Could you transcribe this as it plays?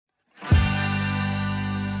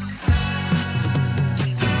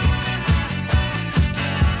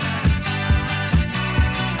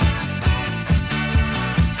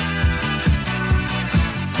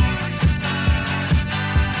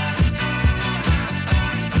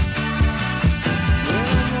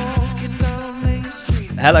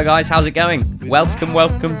Hello guys, how's it going?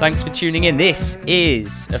 Welcome. Thanks for tuning in. This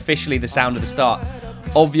is officially the sound of the start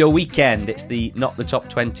of your weekend. It's the Not the Top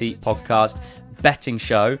 20 podcast betting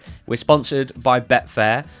show. We're sponsored by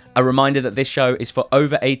Betfair. A reminder that this show is for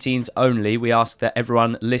over 18s only. We ask that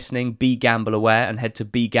everyone listening be gamble aware and head to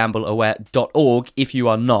begambleaware.org if you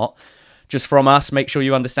are not. Just from us, make sure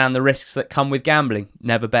you understand the risks that come with gambling.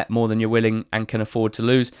 Never bet more than you're willing and can afford to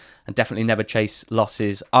lose, and definitely never chase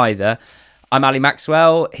losses either. I'm Ali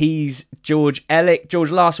Maxwell. He's George Ellick.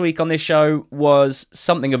 George, last week on this show was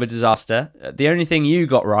something of a disaster. The only thing you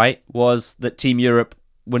got right was that Team Europe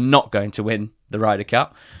were not going to win the Ryder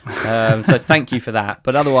Cup. So thank you for that.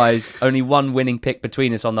 But otherwise, only one winning pick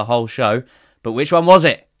between us on the whole show. But which one was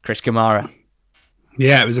it? Chris Kamara.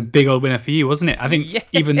 Yeah, it was a big old winner for you, wasn't it? I think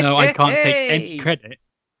even though I can't take any credit,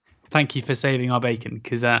 thank you for saving our bacon,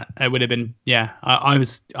 because it would have been, I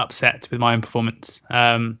was upset with my own performance.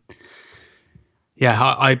 There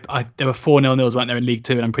were 4-0-0s, weren't there, in League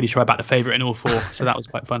Two, and I'm pretty sure I backed the favourite in all four, so that was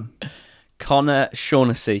quite fun. Connor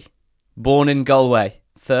Shaughnessy, born in Galway,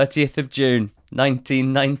 30th of June,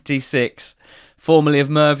 1996, formerly of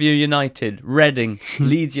Merview United, Reading,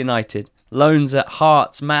 Leeds United, loans at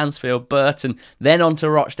Hearts, Mansfield, Burton, then on to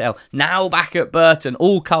Rochdale, now back at Burton,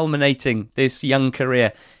 all culminating this young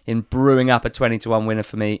career in brewing up a 20-1 winner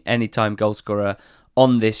for me, anytime goal scorer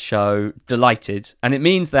on this show. Delighted. And it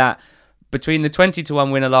means that between the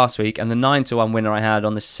 20-1 winner last week and the 9-1 winner I had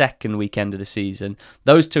on the second weekend of the season,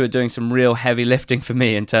 those two are doing some real heavy lifting for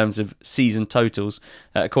me in terms of season totals,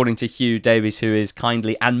 according to Hugh Davies, who is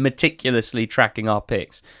kindly and meticulously tracking our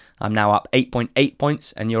picks. I'm now up 8.8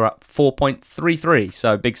 points and you're up 4.33.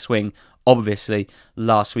 So big swing, obviously,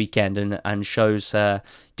 last weekend and shows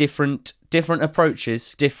different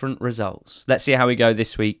approaches, different results. Let's see how we go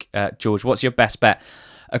this week. George, what's your best bet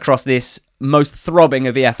across this most throbbing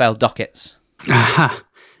of EFL dockets?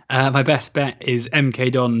 My best bet is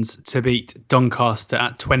MK Dons to beat Doncaster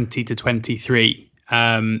at 20-23.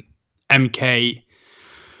 MK,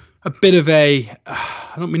 a bit of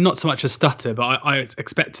not so much a stutter, but I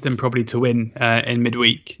expected them probably to win in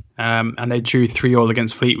midweek. And they drew 3-3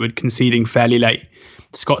 against Fleetwood, conceding fairly late.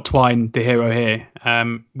 Scott Twine, the hero here,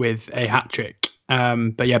 with a hat-trick.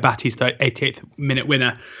 But yeah, Batty's 88th minute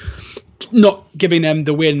winner, not giving them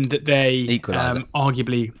the win that they the equaliser,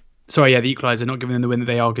 not giving them the win that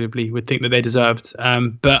they arguably would think that they deserved.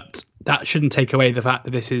 But that shouldn't take away the fact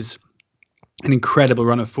that this is an incredible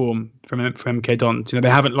run of form from MK Dons. They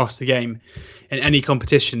haven't lost a game in any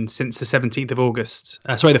competition since the 14th of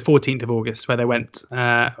August, where they went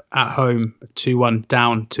at home 2-1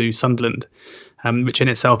 down to Sunderland, which in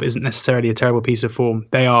itself isn't necessarily a terrible piece of form.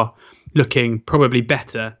 They are looking probably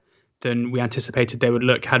better than we anticipated they would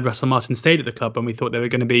look had Russell Martin stayed at the club when we thought they were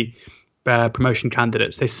going to be promotion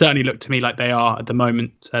candidates. They certainly look to me like they are at the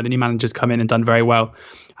moment. The new manager's come in and done very well,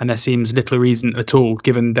 and there seems little reason at all,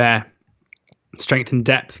 given their strength and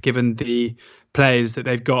depth, given the players that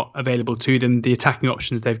they've got available to them, the attacking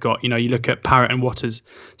options they've got. You look at Parrott and Waters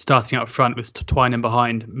starting up front with Twine in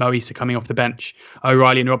behind, Mo Issa coming off the bench,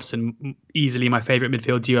 O'Reilly and Robson, easily my favourite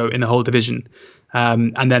midfield duo in the whole division.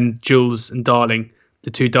 And then Jules and Darling, the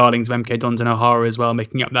two darlings of MK Dons and O'Hara as well,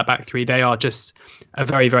 making up that back three. They are just a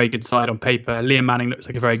very, very good side on paper. Liam Manning looks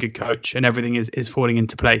like a very good coach, and everything is falling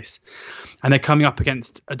into place. And they're coming up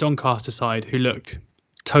against a Doncaster side who look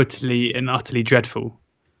totally and utterly dreadful.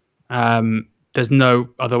 There's no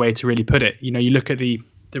other way to really put it. You look at the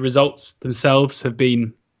results themselves have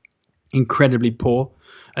been incredibly poor.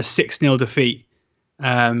 A 6-0 defeat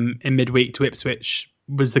in midweek to Ipswich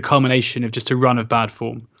was the culmination of just a run of bad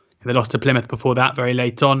form. They lost to Plymouth before that, very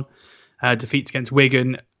late on. Defeats against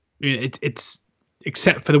Wigan. It's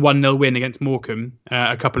except for the 1-0 win against Morecambe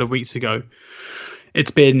a couple of weeks ago.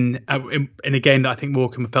 It's been in a game that I think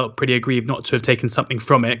Morecambe felt pretty aggrieved not to have taken something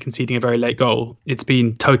from it, conceding a very late goal. It's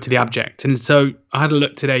been totally abject. And so I had a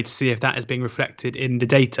look today to see if that is being reflected in the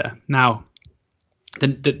data. Now,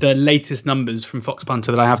 the latest numbers from Fox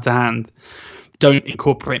Punter that I have to hand don't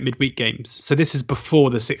incorporate midweek games. So this is before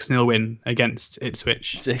the 6-0 win against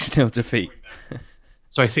Ipswich. 6-0 defeat.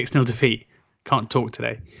 Sorry, 6-0 defeat. Can't talk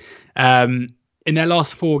today. In their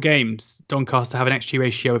last 4 games, Doncaster have an XG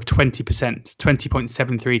ratio of 20%,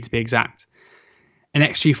 20.73 to be exact. An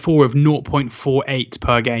XG4 of 0.48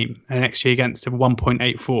 per game, and an XG against of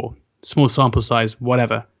 1.84. Small sample size,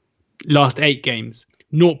 whatever. Last 8 games,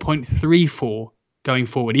 0.34 going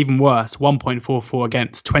forward. Even worse, 1.44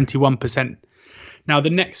 against, 21%. Now, the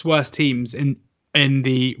next worst teams in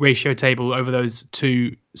the ratio table over those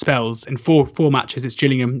 2 spells, in four matches, it's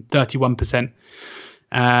Gillingham, 31%.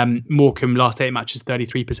 Morecambe last 8 matches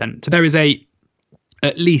 33%. So there is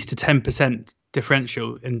at least a 10%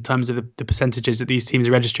 differential in terms of the percentages that these teams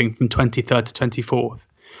are registering from 23rd to 24th.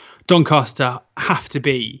 Doncaster have to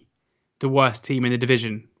be the worst team in the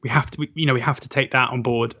division. We have to take that on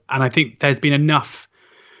board. And I think there's been enough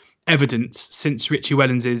evidence since Richie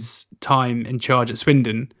Wellens' time in charge at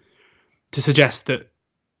Swindon to suggest that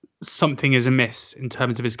something is amiss in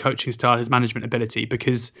terms of his coaching style, his management ability,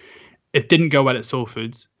 because it didn't go well at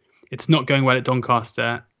Salford. It's not going well at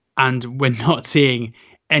Doncaster, and we're not seeing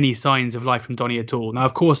any signs of life from Donny at all. Now,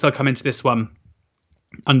 of course, they'll come into this one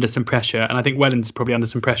under some pressure, and I think Wellens is probably under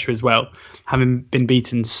some pressure as well, having been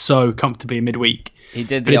beaten so comfortably in midweek. He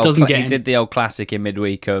did the old classic in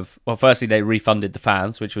midweek of, well, firstly they refunded the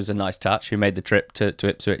fans, which was a nice touch, who made the trip to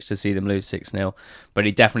Ipswich to see them lose 6-0, but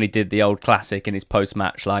he definitely did the old classic in his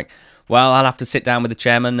post-match, like, well, I'll have to sit down with the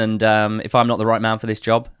chairman, and if I'm not the right man for this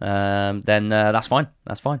job, then that's fine.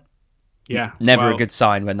 Yeah, never a good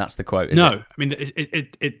sign when that's the quote, is it? No, I mean,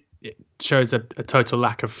 it shows a total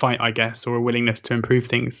lack of fight, I guess, or a willingness to improve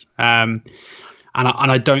things. And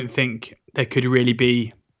I don't think there could really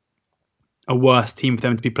be a worse team for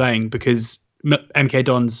them to be playing, because MK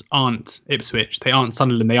Dons aren't Ipswich, they aren't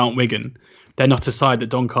Sunderland, they aren't Wigan. They're not a side that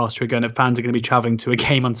Doncaster fans are going to be travelling to a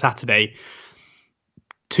game on Saturday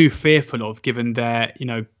too fearful of, given their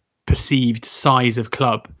perceived size of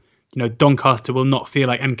club. Doncaster will not feel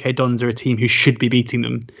like MK Dons are a team who should be beating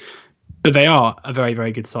them. But they are a very,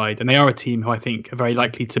 very good side, and they are a team who I think are very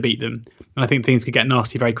likely to beat them. And I think things could get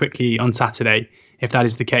nasty very quickly on Saturday if that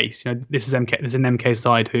is the case. This is an MK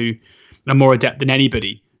side who are more adept than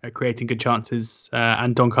anybody at creating good chances,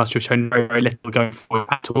 and Doncaster have shown very, very little going forward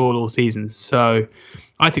at all season. So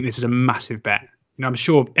I think this is a massive bet. I'm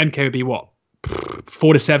sure MK would be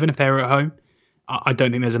 4-7 if they were at home. I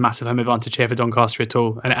don't think there's a massive home advantage here for Doncaster at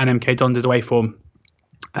all, and MK Dons' away form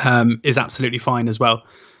is absolutely fine as well.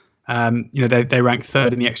 They rank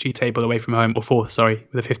third in the XG table away from home, or fourth, sorry,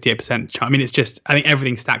 with a 58%. I mean, it's just, I think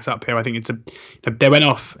everything stacks up here. I think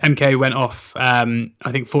MK went off, I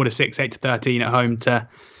think 4-6, 8-13 at home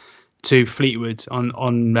to Fleetwood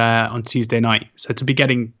on Tuesday night. So to be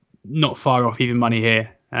getting not far off even money here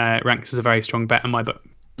ranks as a very strong bet in my book.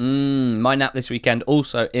 My nap this weekend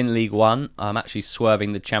also in League One. I'm actually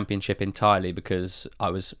swerving the Championship entirely because I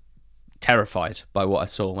was terrified by what I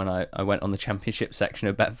saw when I went on the Championship section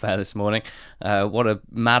of Betfair this morning. What a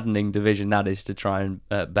maddening division that is to try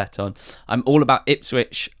and bet on. I'm all about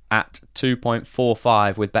Ipswich at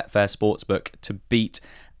 2.45 with Betfair Sportsbook to beat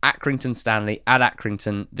Accrington Stanley at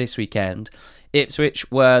Accrington this weekend. Ipswich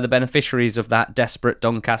were the beneficiaries of that desperate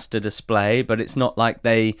Doncaster display, but it's not like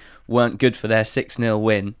they weren't good for their 6-0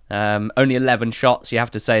 win. Only 11 shots. You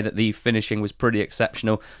have to say that the finishing was pretty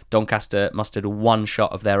exceptional. Doncaster mustered one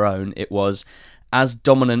shot of their own. It was as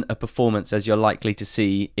dominant a performance as you're likely to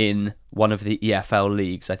see in one of the EFL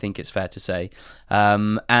leagues, I think it's fair to say.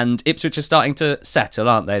 And Ipswich are starting to settle,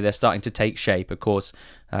 aren't they? They're starting to take shape, of course.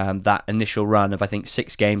 That initial run of, I think,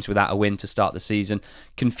 6 games without a win to start the season,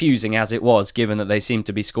 confusing as it was, given that they seem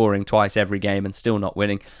to be scoring twice every game and still not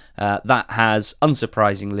winning. That has,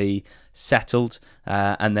 unsurprisingly, settled,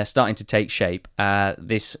 and they're starting to take shape.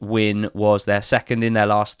 This win was their second in their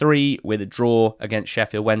last 3, with a draw against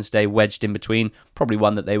Sheffield Wednesday wedged in between. Probably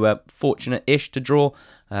one that they were fortunate-ish to draw,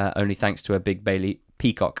 only thanks to a Big Bailey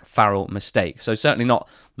Peacock Farrell mistake. So certainly not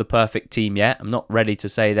the perfect team yet. I'm not ready to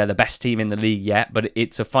say they're the best team in the league yet, but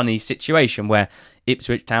it's a funny situation where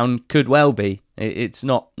Ipswich Town could well be. It's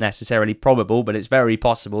not necessarily probable, but it's very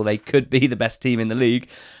possible they could be the best team in the league.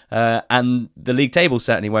 And the league table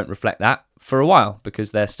certainly won't reflect that for a while, because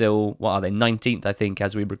they're still, 19th, I think,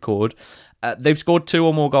 as we record. They've scored 2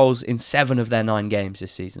 or more goals in 7 of their 9 games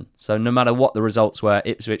this season. So no matter what the results were,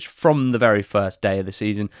 Ipswich, from the very first day of the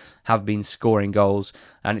season, have been scoring goals.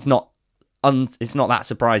 And it's not that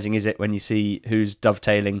surprising, is it, when you see who's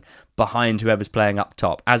dovetailing behind whoever's playing up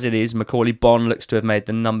top. As it is, Macaulay Bonne looks to have made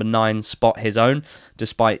the number 9 spot his own,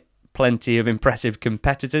 despite plenty of impressive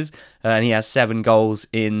competitors, and he has 7 goals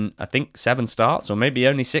in, I think, 7 starts, or maybe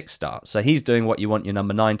only 6 starts. So he's doing what you want your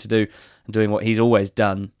number 9 to do, and doing what he's always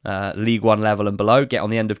done, League One level and below, get on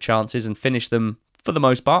the end of chances and finish them for the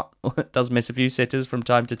most part. Does miss a few sitters from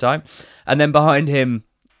time to time. And then behind him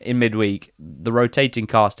in midweek, the rotating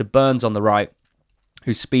cast of Burns on the right,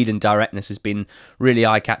 whose speed and directness has been really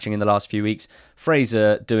eye-catching in the last few weeks.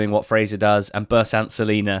 Fraser doing what Fraser does, and Bersant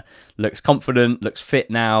Salina looks confident, looks fit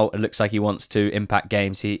now, and looks like he wants to impact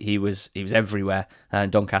games. He was everywhere,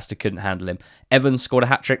 and Doncaster couldn't handle him. Evans scored a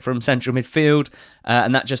hat-trick from central midfield,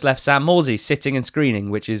 and that just left Sam Morsey sitting and screening,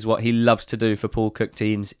 which is what he loves to do for Paul Cook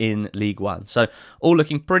teams in League One. So all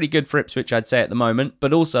looking pretty good for Ipswich, I'd say, at the moment,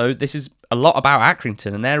 but also this is a lot about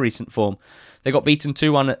Accrington and their recent form. They got beaten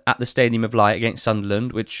 2-1 at the Stadium of Light against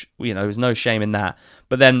Sunderland, which, there's no shame in that.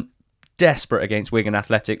 But then desperate against Wigan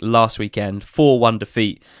Athletic last weekend, 4-1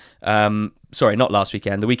 defeat. Sorry, not last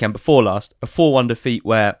weekend, the weekend before last, a 4-1 defeat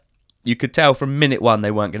where you could tell from minute one they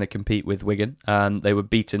weren't going to compete with Wigan. They were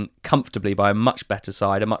beaten comfortably by a much better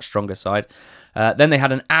side, a much stronger side. Then they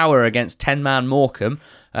had an hour against 10-man Morecambe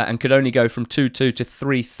and could only go from 2-2 to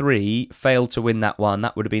 3-3, failed to win that one.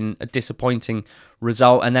 That would have been a disappointing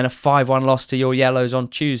result. And then a 5-1 loss to your Yellows on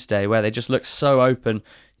Tuesday, where they just looked so open,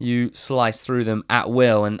 you slice through them at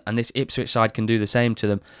will, and this Ipswich side can do the same to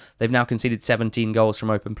them. They've now conceded 17 goals from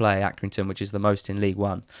open play, Accrington, which is the most in League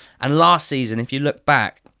One. And last season, if you look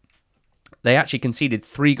back, they actually conceded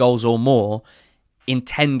 3 goals or more in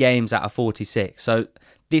 10 games out of 46. So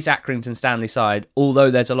this Accrington Stanley side, although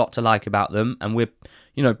there's a lot to like about them, and we're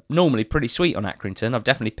normally pretty sweet on Accrington, I've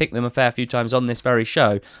definitely picked them a fair few times on this very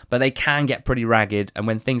show, but they can get pretty ragged, and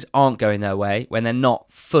when things aren't going their way, when they're not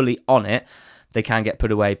fully on it, they can get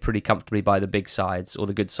put away pretty comfortably by the big sides, or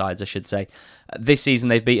the good sides, I should say. This season,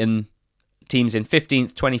 they've beaten teams in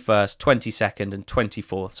 15th, 21st, 22nd, and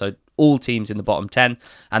 24th. So all teams in the bottom 10.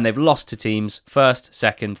 And they've lost to teams 1st,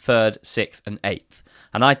 2nd, 3rd, 6th, and 8th.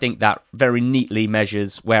 And I think that very neatly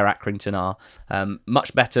measures where Accrington are.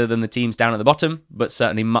 Much better than the teams down at the bottom, but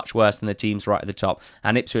certainly much worse than the teams right at the top.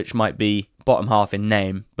 And Ipswich might be bottom half in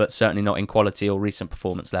name, but certainly not in quality or recent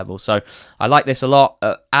performance level. So I like this a lot.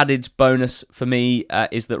 Added bonus for me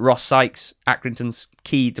is that Ross Sykes, Accrington's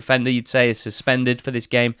key defender, you'd say, is suspended for this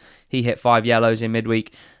game. He hit 5 yellows in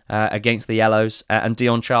midweek against the Yellows, and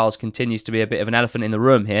Dion Charles continues to be a bit of an elephant in the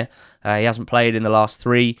room here. He hasn't played in the last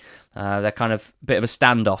 3. They're kind of a bit of a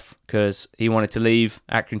standoff because he wanted to leave.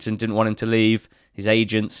 Accrington didn't want him to leave. His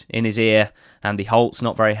agents in his ear. Andy Holt's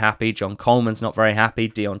not very happy. John Coleman's not very happy.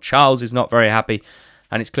 Dion Charles is not very happy.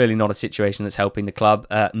 And it's clearly not a situation that's helping the club,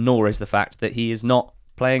 nor is the fact that he is not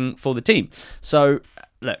playing for the team. So,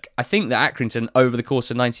 look, I think that Accrington, over the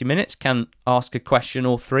course of 90 minutes, can ask a question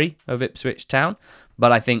or 3 of Ipswich Town.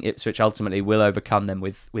 But I think Ipswich ultimately will overcome them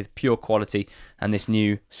with pure quality and this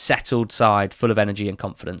new settled side full of energy and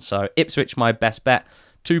confidence. So Ipswich, my best bet,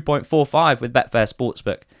 2.45 with Betfair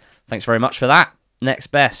Sportsbook. Thanks very much for that. Next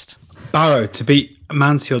best. Barrow to beat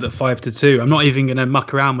Mansfield at 5-2. I'm not even going to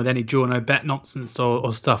muck around with any draw no bet nonsense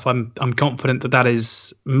or stuff. I'm confident that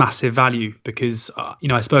is massive value because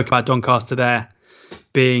I spoke about Doncaster there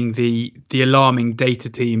being the alarming data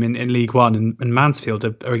team in League One, and Mansfield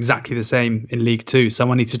are exactly the same in League Two.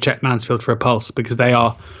 Someone needs to check Mansfield for a pulse because they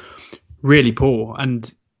are really poor.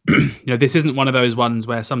 And this isn't one of those ones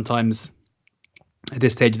where sometimes at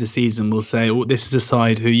this stage of the season we'll say, oh, this is a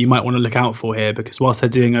side who you might want to look out for here because whilst they're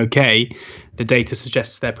doing okay, the data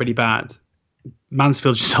suggests they're pretty bad.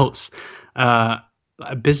 Mansfield's results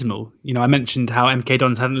abysmal. I mentioned how MK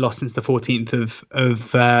Dons hadn't lost since the 14th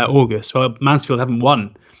of August. Well, Mansfield haven't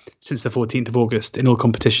won since the 14th of August in all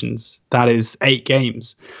competitions. That is 8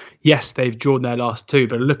 games. Yes, they've drawn their last 2,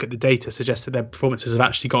 but a look at the data suggests that their performances have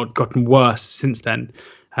actually gotten worse since then.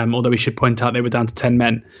 Although we should point out they were down to 10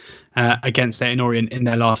 men against Leyton Orient in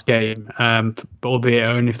their last game, albeit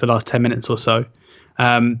only for the last 10 minutes or so.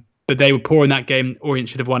 But they were poor in that game. Orient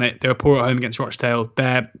should have won it. They were poor at home against Rochdale.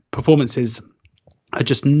 Their performances are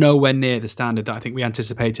just nowhere near the standard that I think we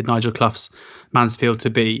anticipated Nigel Clough's Mansfield to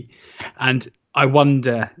be. And I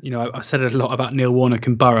wonder, I've said it a lot about Neil Warnock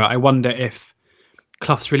and Borough. I wonder if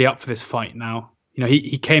Clough's really up for this fight now.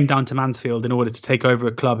 He came down to Mansfield in order to take over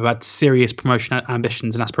a club who had serious promotion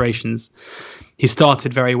ambitions and aspirations. He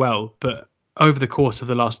started very well, but over the course of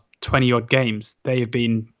the last 20-odd games, they have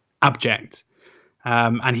been abject.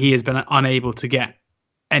 And he has been unable to get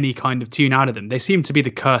any kind of tune out of them. They seem to be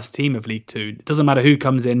the cursed team of League Two. It doesn't matter who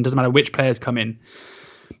comes in, doesn't matter which players come in.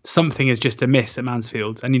 Something is just amiss at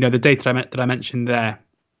Mansfield. And the data that I mentioned there,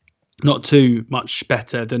 not too much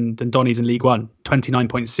better than Donny's in League One.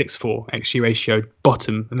 29.64 XG ratio,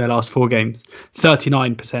 bottom in their last 4 games.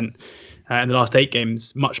 39% in the last 8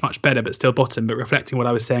 games, much, much better, but still bottom. But reflecting what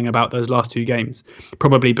I was saying about those last 2 games,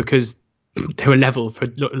 probably because they were level for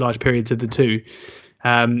large periods of the 2.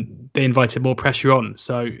 They invited more pressure on.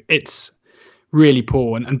 So it's really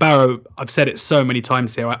poor. And Barrow, I've said it so many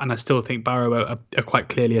times here, and I still think Barrow are quite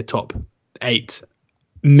clearly a top 8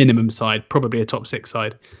 minimum side, probably a top 6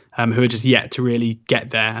 side, who are just yet to really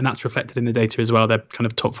get there. And that's reflected in the data as well. They're kind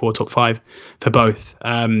of top 4, top 5 for both.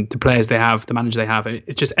 The players they have, the manager they have.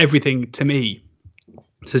 It's just everything to me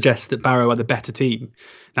suggests that Barrow are the better team.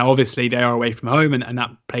 Now, obviously, they are away from home, and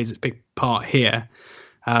that plays its big part here.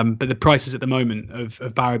 But the prices at the moment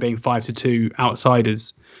of Barrow being 5-2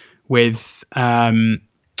 outsiders with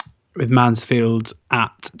with Mansfield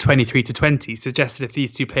at 23-20 suggested if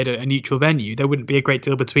these two played at a neutral venue, there wouldn't be a great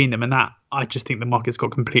deal between them. And that, I just think the market's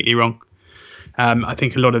got completely wrong. I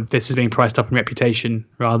think a lot of this is being priced up in reputation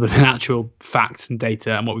rather than actual facts and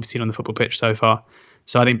data and what we've seen on the football pitch so far.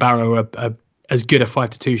 So I think Barrow are as good a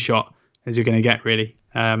 5-2 shot as you're going to get, really,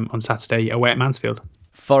 on Saturday away at Mansfield.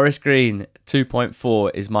 Forest Green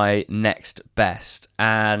 2.4 is my next best,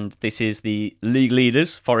 and this is the league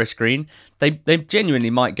leaders, Forest Green. They genuinely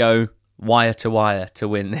might go wire to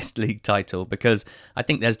win this league title, because I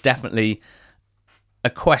think there's definitely a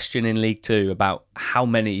question in League Two about how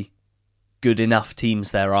many good enough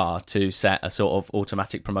teams there are to set a sort of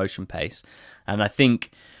automatic promotion pace. And I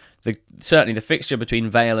think certainly the fixture between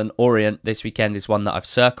Vale and Orient this weekend is one that I've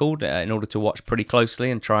circled in order to watch pretty closely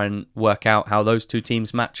and try and work out how those two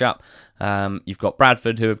teams match up. You've got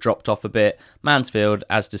Bradford, who have dropped off a bit, Mansfield,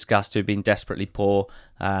 as discussed, who've been desperately poor,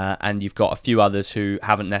 and you've got a few others who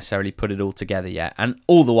haven't necessarily put it all together yet. And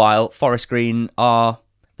all the while, Forest Green are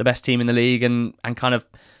the best team in the league and kind of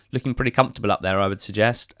looking pretty comfortable up there, I would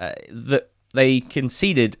suggest. That they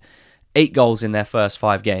conceded 8 goals in their first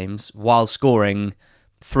 5 games while scoring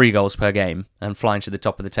 3 goals per game and flying to the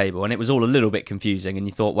top of the table. And it was all a little bit confusing. And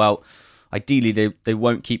you thought, well, ideally they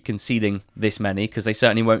won't keep conceding this many, because they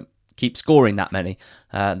certainly won't keep scoring that many.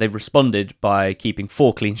 They've responded by keeping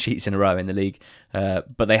 4 clean sheets in a row in the league.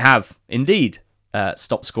 But they have indeed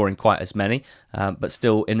stopped scoring quite as many, but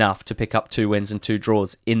still enough to pick up 2 wins and 2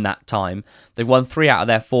 draws in that time. They've won 3 out of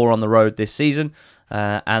their 4 on the road this season.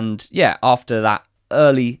 And yeah, after that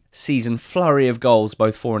early season flurry of goals,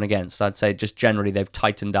 both for and against, I'd say just generally they've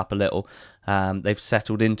tightened up a little. They've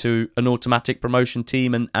settled into an automatic promotion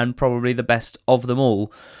team and probably the best of them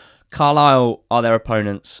all. Carlisle are their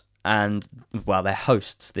opponents and, well, they're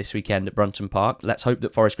hosts this weekend at Brunton Park. Let's hope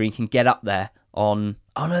that Forest Green can get up there on...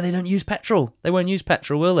 Oh no, they don't use petrol. They won't use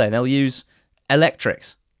petrol, will they? They'll use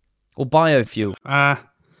electrics or biofuel.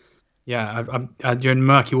 Yeah, you're in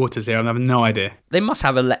murky waters here. I have no idea. They must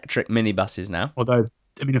have electric minibuses now. Although,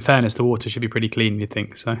 I mean, in fairness, the water should be pretty clean, you'd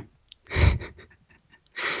think, so.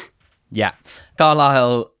 Yeah.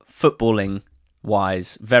 Carlisle,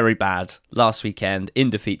 footballing-wise, very bad. Last weekend, in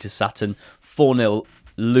defeat to Sutton, 4-0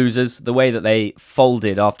 losers. The way that they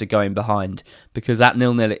folded after going behind, because at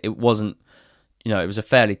 0-0, it wasn't, it was a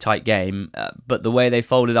fairly tight game, but the way they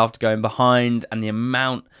folded after going behind and the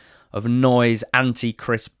amount of noise,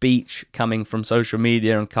 anti-Chris Beach coming from social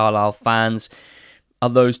media and Carlisle fans. Are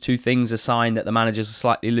those two things a sign that the manager's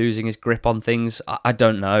slightly losing his grip on things? I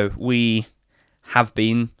don't know. We have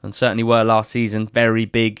been, and certainly were last season, very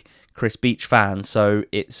big Chris Beach fans. So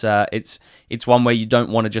it's one where you don't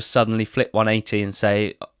want to just suddenly flip 180 and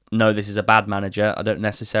say, no, this is a bad manager. I don't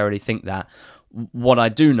necessarily think that. What I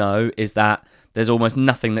do know is that there's almost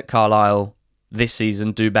nothing that Carlisle this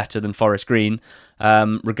season do better than Forest Green,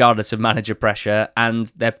 regardless of manager pressure, and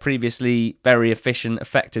their previously very efficient,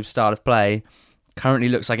 effective style of play currently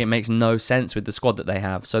looks like it makes no sense with the squad that they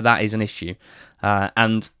have. So that is an issue.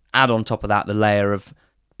 And add on top of that the layer of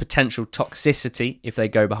potential toxicity if they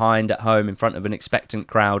go behind at home in front of an expectant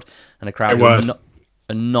crowd and a crowd who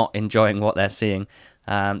are not enjoying what they're seeing.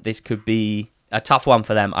 This could be a tough one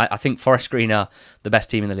for them. I think Forest Green are the best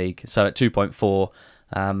team in the league. So at 2.4, for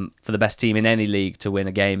the best team in any league to win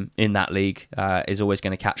a game in that league is always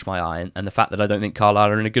going to catch my eye. And the fact that I don't think Carlisle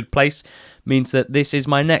are in a good place means that this is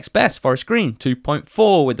my next best, Forest Green,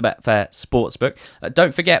 2.4 with the Betfair Sportsbook.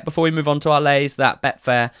 Don't forget, before we move on to our lays, that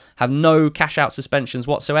Betfair have no cash-out suspensions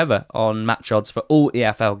whatsoever on match odds for all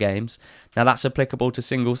EFL games. Now, that's applicable to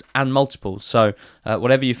singles and multiples. So,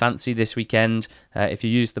 whatever you fancy this weekend, if you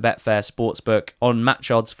use the Betfair Sportsbook on match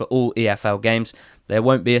odds for all EFL games, there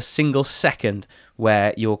won't be a single second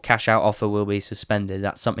where your cash-out offer will be suspended.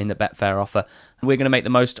 That's something that Betfair offer. We're going to make the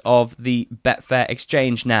most of the Betfair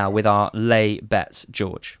exchange now with our lay bets,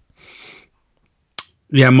 George.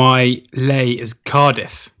 Yeah, my lay is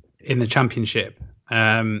Cardiff in the Championship.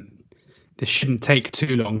 This shouldn't take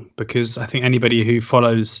too long, because I think anybody who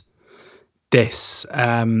follows this,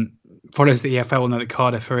 follows the EFL will know that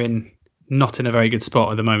Cardiff are not in a very good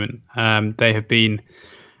spot at the moment. They have been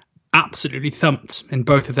absolutely thumped in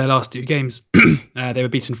both of their last 2 games. They were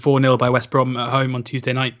beaten 4-0 by West Brom at home on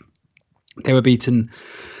Tuesday night. They were beaten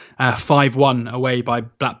 5-1 away by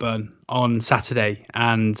Blackburn on Saturday,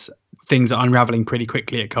 and things are unravelling pretty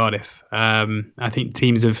quickly at Cardiff. I think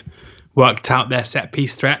teams have worked out their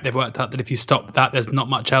set-piece threat. They've worked out that if you stop that, there's not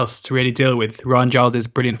much else to really deal with. Ryan Giles'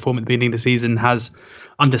 brilliant form at the beginning of the season has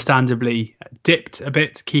understandably dipped a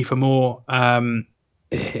bit. Kiefer Moore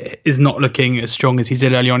is not looking as strong as he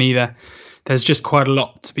did early on either. There's just quite a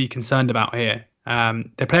lot to be concerned about here.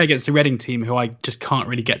 They play against a Reading team who I just can't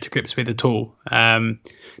really get to grips with at all.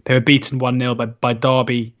 They were beaten 1-0 by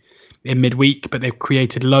Derby in midweek, but they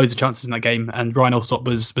created loads of chances in that game. And Ryan Alsop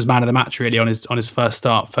was man of the match really on his first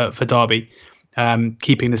start for Derby,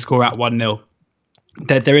 keeping the score at 1-0.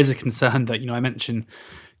 There is a concern that, I mentioned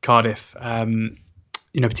Cardiff.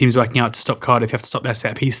 Teams working out to stop Cardiff, you have to stop their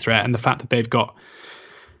set piece threat, and the fact that they've got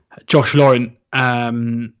Josh Laurent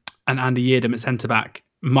and Andy Yeardham at centre back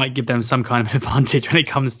might give them some kind of advantage when it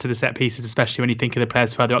comes to the set pieces, especially when you think of the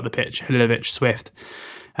players further up the pitch, Halilovic, Swift,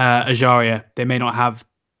 Ajaria. They may not have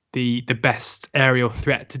the best aerial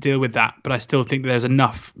threat to deal with that, but I still think that there's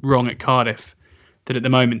enough wrong at Cardiff that at the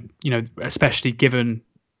moment, especially given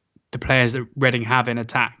the players that Reading have in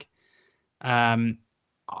attack,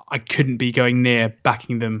 I couldn't be going near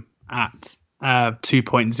backing them at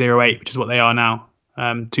 2.08, which is what they are now,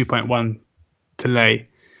 2.1 to lay.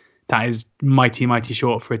 That is mighty, mighty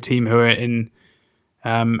short for a team who are in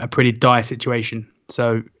a pretty dire situation.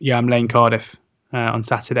 So, yeah, I'm laying Cardiff on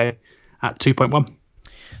Saturday at 2.1.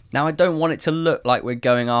 Now, I don't want it to look like we're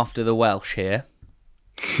going after the Welsh here,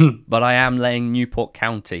 but I am laying Newport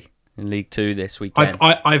County in League Two this weekend.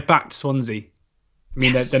 I've backed Swansea. I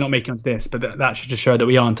mean, they're not making us this, but that should just show that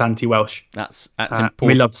we aren't anti-Welsh. That's important.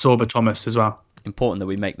 We love Sorba Thomas as well. Important that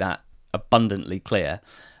we make that abundantly clear.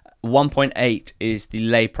 1.8 is the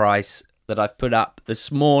lay price that I've put up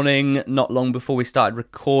this morning, not long before we started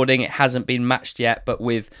recording. It hasn't been matched yet, but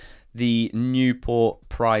with the Newport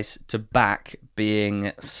price to back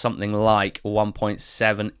being something like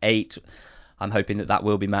 1.78, I'm hoping that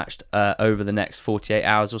will be matched over the next 48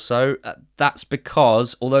 hours or so. That's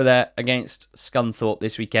because, although they're against Scunthorpe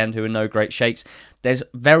this weekend, who are no great shakes, there's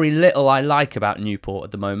very little I like about Newport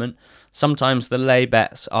at the moment. Sometimes the lay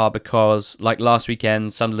bets are because, like last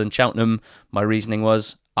weekend, Sunderland-Cheltenham, my reasoning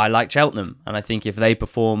was, I like Cheltenham, and I think if they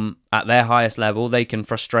perform at their highest level, they can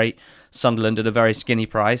frustrate Sunderland at a very skinny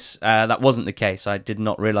price. That wasn't the case. I did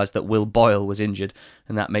not realise that Will Boyle was injured,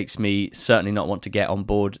 and that makes me certainly not want to get on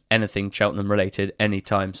board anything Cheltenham related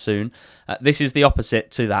anytime soon. This is the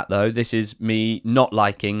opposite to that, though. This is me not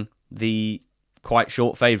liking the quite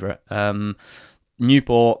short favourite.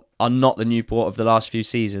 Newport are not the Newport of the last few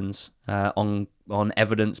seasons on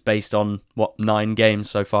evidence based on 9 games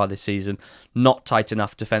so far this season. Not tight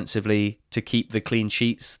enough defensively to keep the clean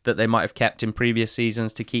sheets that they might have kept in previous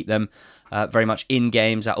seasons, to keep them very much in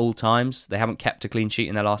games at all times. They haven't kept a clean sheet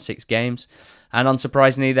in their last 6 games, and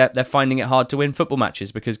unsurprisingly they're finding it hard to win football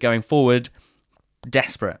matches because going forward,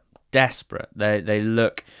 desperate. They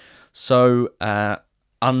look so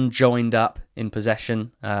unjoined up in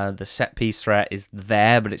possession. The set piece threat is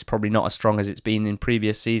there, but it's probably not as strong as it's been in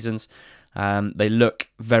previous seasons. They look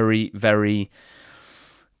very, very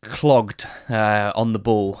clogged on the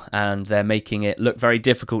ball, and they're making it look very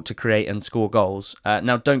difficult to create and score goals.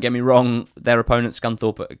 Now, don't get me wrong, their opponents,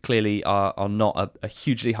 Scunthorpe, clearly are not a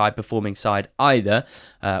hugely high-performing side either.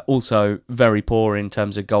 Also very poor in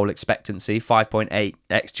terms of goal expectancy. 5.8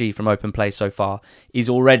 XG from open play so far is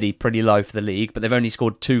already pretty low for the league, but they've only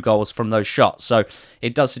scored 2 goals from those shots. So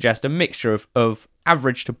it does suggest a mixture of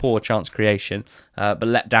average to poor chance creation, but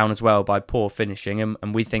let down as well by poor finishing.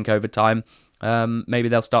 And we think over time, maybe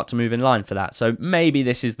they'll start to move in line for that. So maybe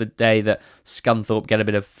this is the day that Scunthorpe get a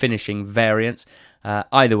bit of finishing variance.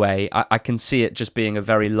 Either way, I can see it just being a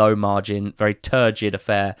very low margin, very turgid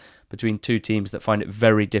affair between two teams that find it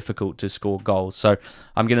very difficult to score goals. So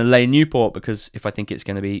I'm going to lay Newport because if I think it's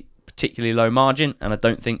going to be particularly low margin, and I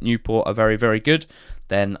don't think Newport are very, very good,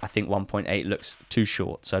 then I think 1.8 looks too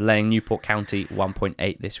short. So laying Newport County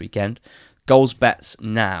 1.8 this weekend. Goals bets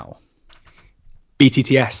now.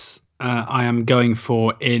 BTTS. I am going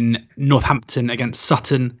for in Northampton against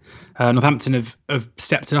Sutton. Northampton have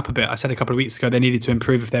stepped it up a bit. I said a couple of weeks ago they needed to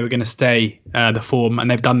improve if they were going to stay the form, and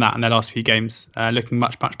they've done that in their last few games, looking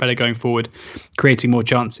much, much better going forward, creating more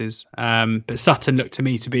chances. But Sutton looked to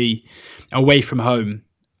me to be, away from home,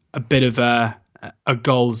 a bit of a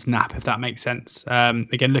goals nap, if that makes sense.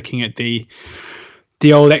 Again, looking at the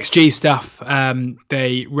old XG stuff,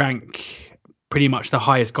 they rank pretty much the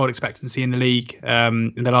highest goal expectancy in the league.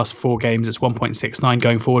 In the last 4 games, it's 1.69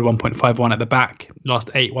 going forward, 1.51 at the back. Last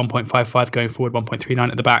 8, 1.55 going forward,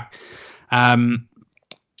 1.39 at the back.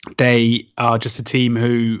 They are just a team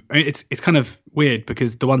who, it's kind of weird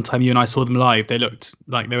because the one time you and I saw them live, they looked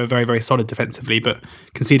like they were very, very solid defensively, but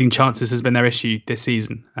conceding chances has been their issue this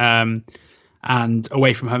season. And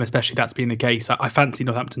away from home especially, that's been the case. I fancy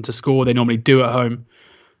Northampton to score. They normally do at home.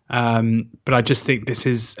 But I just think this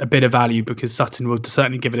is a bit of value because Sutton will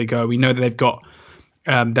certainly give it a go. We know that they've got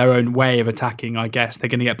their own way of attacking, I guess. They're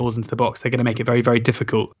going to get balls into the box. They're going to make it very, very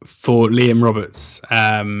difficult for Liam Roberts.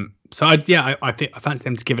 So I think I fancy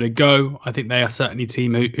them to give it a go. I think they are certainly a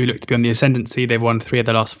team who look to be on the ascendancy. They've won 3 of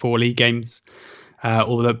their last 4 league games,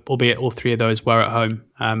 albeit all 3 of those were at home.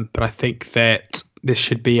 But I think that this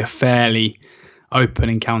should be a fairly open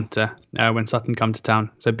encounter when Sutton come to town.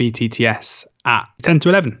 So BTTS at 10 to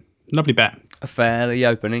 11. Lovely bet. A fairly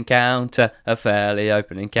open encounter, a fairly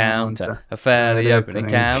open encounter, a fairly open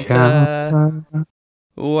encounter.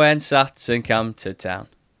 When Sutton come to town.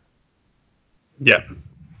 Yeah.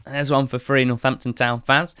 There's one for 3 Northampton Town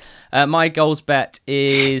fans. My goals bet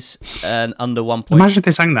is an under 1 point. Imagine if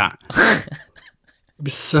they sang that. It'd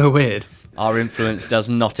be so weird. Our influence does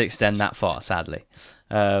not extend that far, sadly.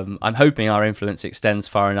 I'm hoping our influence extends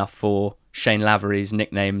far enough for Shane Lavery's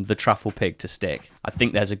nickname, the Truffle Pig, to stick. I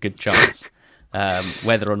think there's a good chance.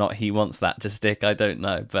 Whether or not he wants that to stick, I don't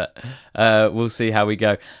know, but we'll see how we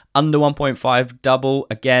go. Under 1.5 double,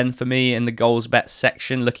 again, for me in the goals bet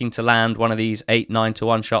section, looking to land one of these 8, 9 to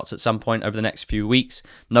 1 shots at some point over the next few weeks.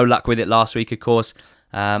 No luck with it last week, of course,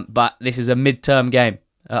 but this is a mid-term game.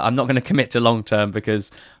 I'm not going to commit to long term because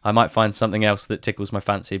I might find something else that tickles my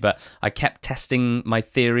fancy. But I kept testing my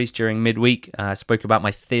theories during midweek. I spoke about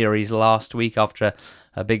my theories last week after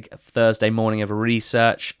a big Thursday morning of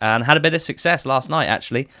research and had a bit of success last night,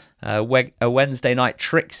 actually. A Wednesday night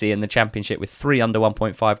Trixie in the Championship with 3 under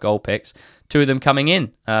 1.5 goal picks, 2 of them coming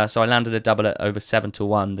in. So I landed a double at over 7 to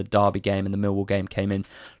 1. The Derby game and the Millwall game came in.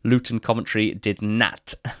 Luton Coventry did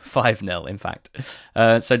not. 5-0, in fact.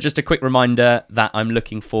 So just a quick reminder that I'm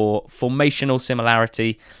looking for formational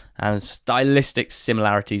similarity and stylistic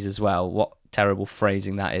similarities as well. What terrible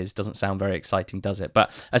phrasing that is. Doesn't sound very exciting, does it?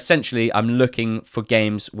 But essentially, I'm looking for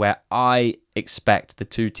games where I expect the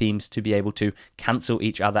 2 teams to be able to cancel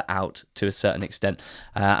each other out to a certain extent.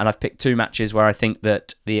 And I've picked 2 matches where I think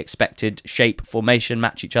that the expected shape, formation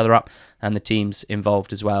match each other up, and the teams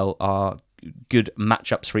involved as well are good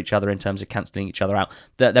matchups for each other in terms of cancelling each other out.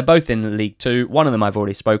 They're both in League 2. One of them I've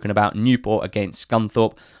already spoken about, Newport against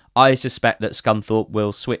Scunthorpe. I suspect that Scunthorpe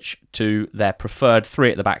will switch to their preferred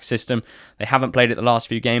 3 at the back system. They haven't played it the last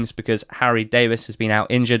few games because Harry Davis has been out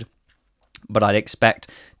injured, but I'd expect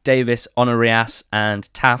Davis, Honorias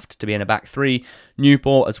and Taft to be in a back 3.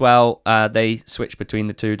 Newport as well, they switch between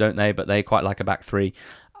the 2, don't they? But they quite like a back 3.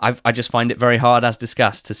 I just find it very hard, as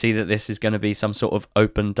discussed, to see that this is going to be some sort of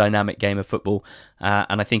open, dynamic game of football.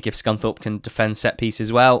 And I think if Scunthorpe can defend set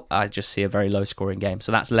pieces well, I just see a very low-scoring game.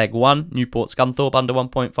 So that's leg 1, Newport-Scunthorpe under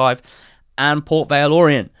 1.5, and Port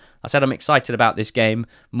Vale-Orient. I said I'm excited about this game,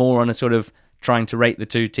 more on a sort of trying to rate the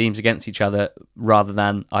 2 teams against each other rather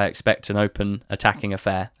than I expect an open attacking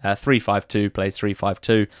affair. 3-5-2 plays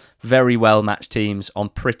 3-5-2. Very well-matched teams on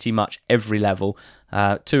pretty much every level.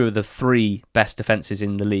 2 of the 3 best defences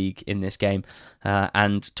in the league in this game.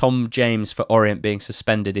 And Tom James for Orient being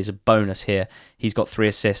suspended is a bonus here. He's got 3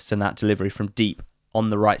 assists, and that delivery from deep on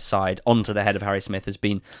the right side onto the head of Harry Smith has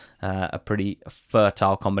been a pretty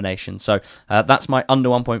fertile combination. So that's my under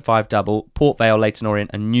 1.5 double. Port Vale, Leyton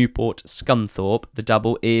Orient and Newport Scunthorpe. The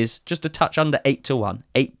double is just a touch under 8 to 1,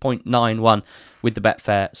 8.91 with the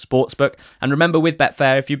Betfair Sportsbook. And remember, with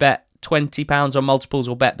Betfair, if you bet £20 on multiples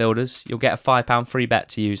or bet builders, you'll get a £5 free bet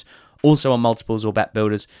to use. Also on multiples or bet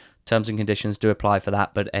builders, terms and conditions do apply for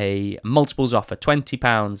that, but a multiples offer,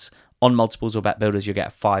 £20 on multiples or bet builders, you'll get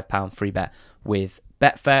a £5 free bet with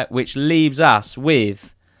Betfair, which leaves us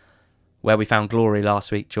with where we found glory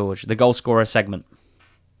last week, George, the goal scorer segment.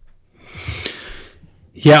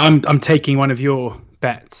 Yeah, I'm taking one of your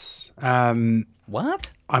bets.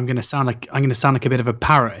 What? I'm gonna sound like a bit of a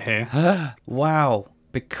parrot here. Wow.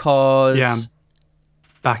 Because I'm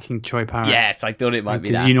backing Troy Parrott. Yes, I thought it might be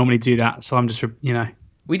that. Because you normally do that, so I'm just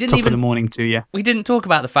we didn't top even of the morning too. Yeah, we didn't talk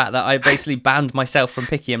about the fact that I basically banned myself from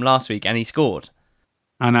picking him last week, and he scored.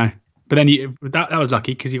 I know, but then that was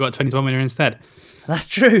lucky because you got a 20-1 winner instead. That's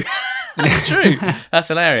true. That's true. That's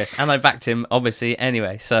hilarious. And I backed him obviously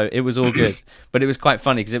anyway, so it was all good. But it was quite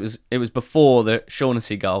funny because it was before the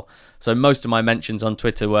Shaughnessy goal, so most of my mentions on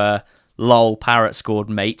Twitter were "lol, Parrott scored,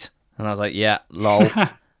 mate." And I was like, yeah, lol.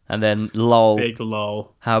 And then lol. Big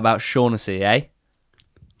lol. How about Shaughnessy, eh?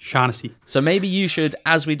 Shaughnessy. So maybe you should,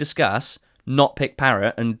 as we discuss, not pick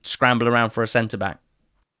Parrott and scramble around for a centre-back.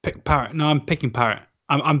 Pick Parrott. No, I'm picking Parrott.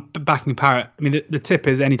 I'm backing Parrott. I mean, the tip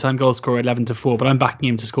is anytime goal scorer 11-4, but I'm backing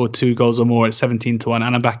him to score 2 goals or more at 17-1,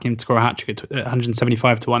 and I'm backing him to score a hat-trick at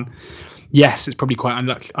 175-1. Yes, it's probably quite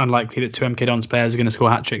unlikely that 2 MK Dons players are going to score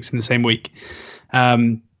hat-tricks in the same week.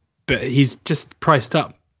 But he's just priced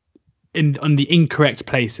up on the incorrect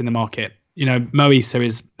place in the market. Mo Issa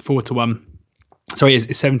is 4-1. Sorry, is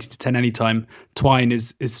 70-10 anytime. Twine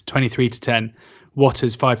is 23-10.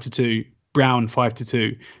 Waters 5-2. Brown 5-2.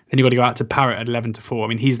 Then you've got to go out to Parrott at 11-4. I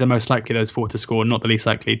mean, he's the most likely of those four to score, not the least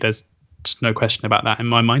likely. There's just no question about that in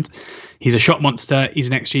my mind. He's a shot monster. He's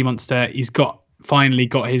an XG monster. He's finally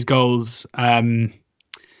got his goals.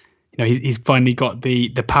 He's finally got the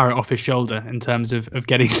Parrott off his shoulder in terms of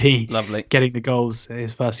getting the goals,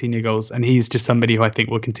 his first senior goals, and he's just somebody who I think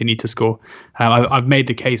will continue to score. I've made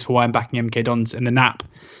the case for why I'm backing MK Dons in the NAP.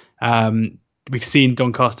 We've seen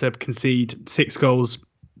Doncaster concede 6 goals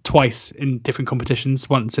twice in different competitions.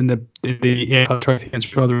 Once in the EFL Trophy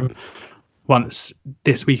against Rotherham, once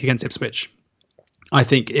this week against Ipswich. I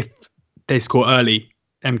think if they score early,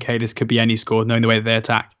 MK, this could be any score, knowing the way that they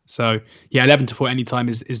attack. So yeah, 11-4 anytime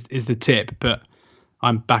is the tip, but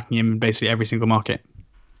I'm backing him in basically every single market.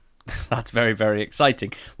 That's very, very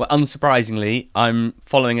exciting. Well, unsurprisingly, I'm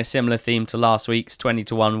following a similar theme to last week's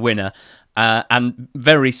 20-1 winner. And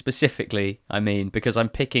very specifically, I mean, because I'm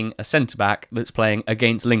picking a centre-back that's playing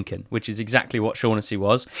against Lincoln, which is exactly what Shaughnessy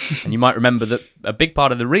was. And you might remember that a big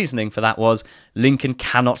part of the reasoning for that was Lincoln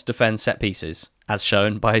cannot defend set pieces, as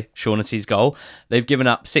shown by Shaughnessy's goal. They've given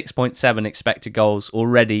up 6.7 expected goals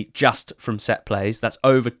already just from set plays. That's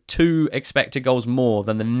over 2 expected goals more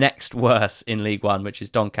than the next worst in League One, which is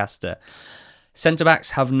Doncaster.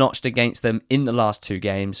 Centre-backs have notched against them in the last 2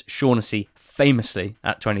 games. Shaughnessy famously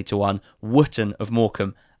at 20-1, Wootton of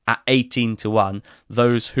Morecambe at 18-1.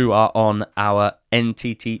 Those who are on our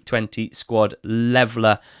NTT20 squad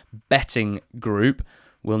leveller betting group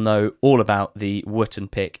will know all about the Wootton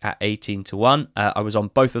pick at 18-1. I was on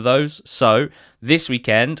both of those. So this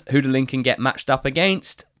weekend, who do Lincoln get matched up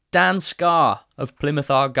against? Dan Scarr of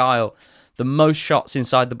Plymouth Argyle. The most shots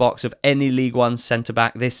inside the box of any League One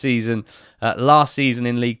centre-back this season. Last season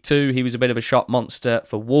in League Two, he was a bit of a shot monster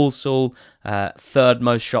for Walsall. 3rd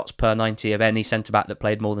most shots per 90 of any centre-back that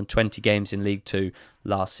played more than 20 games in League Two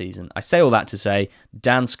last season. I say all that to say,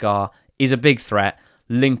 Dan Scarr is a big threat.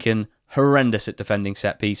 Lincoln, horrendous at defending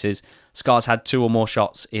set pieces. Scar's had 2 or more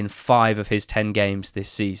shots in 5 of his 10 games this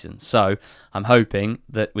season. So I'm hoping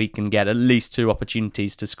that we can get at least 2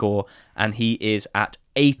 opportunities to score, and he is at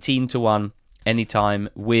 18-1 anytime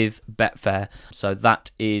with Betfair. So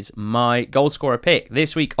that is my goal scorer pick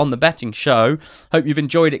this week on the betting show. Hope you've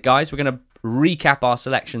enjoyed it, guys. We're going to recap our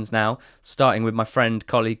selections now, starting with my friend,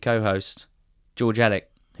 colleague, co-host, George Ellick,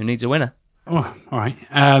 who needs a winner. Oh, all right.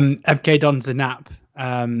 MK Dons a nap.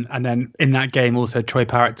 And then in that game also Troy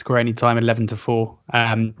Parrott score anytime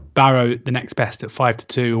 11-4. Barrow the next best at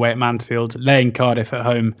 5-2 away at Mansfield, laying Cardiff at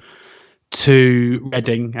home to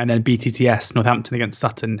Reading, and then BTTS Northampton against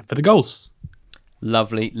Sutton for the goals.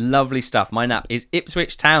 Lovely, lovely stuff. My nap is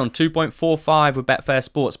Ipswich Town, 2.45 with Betfair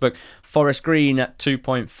Sportsbook. Forest Green at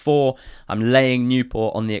 2.4. I'm laying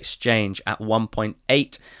Newport on the exchange at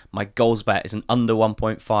 1.8. My goals bet is an under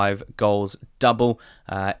 1.5 goals double.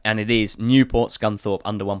 And it is Newport Scunthorpe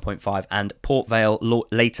under 1.5 and Port Vale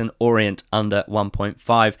Leyton Orient under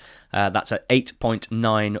 1.5. That's at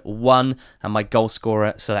 8.91. And my goal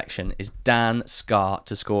scorer selection is Dan Scarr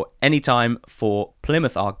to score anytime for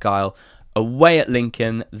Plymouth Argyle away at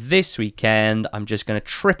Lincoln this weekend. I'm just going to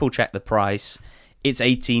triple check the price. It's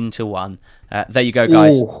 18-1. There you go,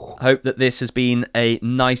 guys. Ooh. Hope that this has been a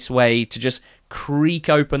nice way to just creak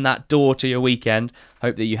open that door to your weekend.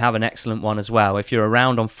 Hope that you have an excellent one as well. If you're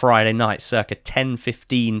around on Friday night, circa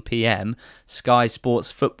 10:15 p.m, Sky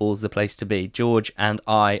Sports Football is the place to be. George and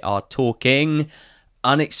I are talking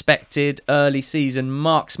unexpected early season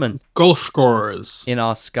marksman goal scorers in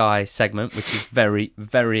our Sky segment, which is very,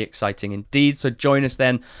 very exciting indeed. So join us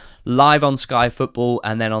then live on Sky Football,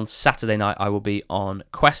 and then on Saturday night I will be on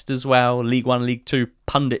Quest as well. League 1, League 2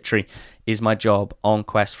 punditry is my job on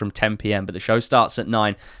Quest from 10 p.m, but the show starts at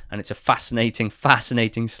 9, and it's a fascinating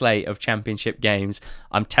slate of championship games.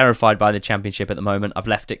 I'm terrified by the championship at the moment. I've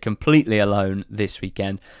left it completely alone this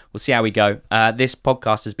weekend. We'll see how we go. This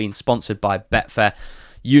podcast has been sponsored by Betfair.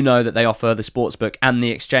 You know that they offer the sportsbook and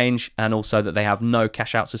the exchange, and also that they have no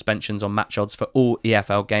cash-out suspensions on match odds for all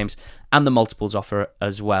EFL games, and the multiples offer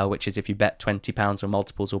as well, which is if you bet £20 on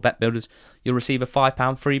multiples or bet builders, you'll receive a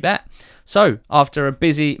 £5 free bet. So, after a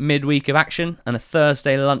busy midweek of action and a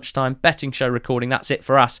Thursday lunchtime betting show recording, that's it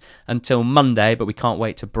for us until Monday, but we can't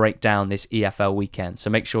wait to break down this EFL weekend.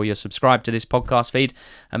 So make sure you're subscribed to this podcast feed,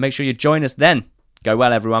 and make sure you join us then. Go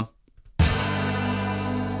well, everyone.